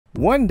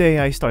One day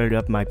I started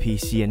up my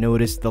PC and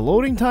noticed the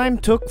loading time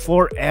took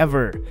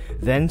forever.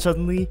 Then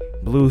suddenly,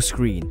 blue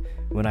screen.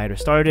 When I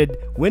restarted,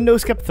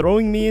 Windows kept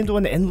throwing me into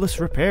an endless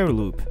repair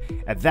loop.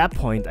 At that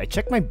point, I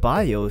checked my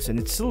BIOS and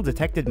it still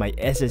detected my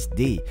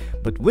SSD,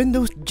 but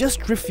Windows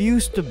just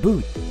refused to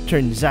boot.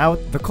 Turns out,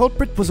 the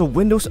culprit was a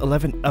Windows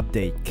 11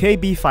 update,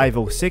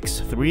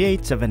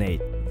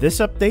 KB5063878. This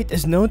update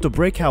is known to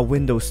break how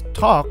Windows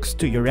talks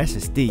to your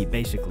SSD,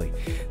 basically.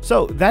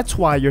 So that's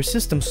why your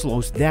system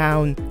slows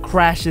down,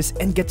 crashes,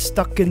 and gets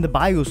stuck in the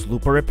BIOS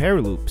loop or repair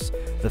loops.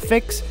 The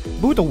fix?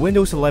 Boot a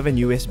Windows 11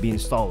 USB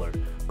installer.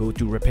 Go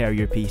to repair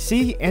your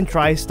PC and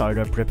try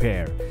startup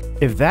repair.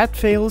 If that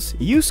fails,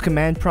 use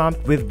command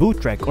prompt with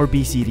bootrec or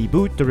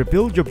bcdboot to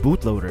rebuild your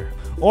bootloader.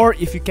 Or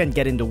if you can't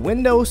get into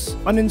Windows,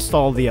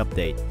 uninstall the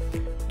update.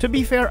 To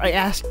be fair, I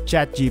asked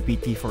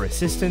ChatGPT for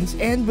assistance,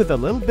 and with a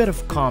little bit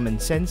of common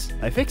sense,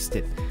 I fixed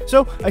it.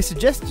 So I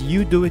suggest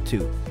you do it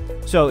too.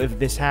 So if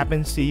this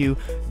happens to you,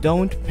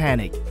 don't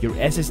panic. Your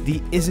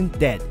SSD isn't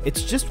dead.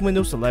 It's just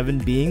Windows 11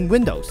 being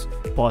Windows.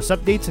 Pause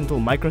updates until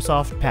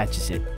Microsoft patches it.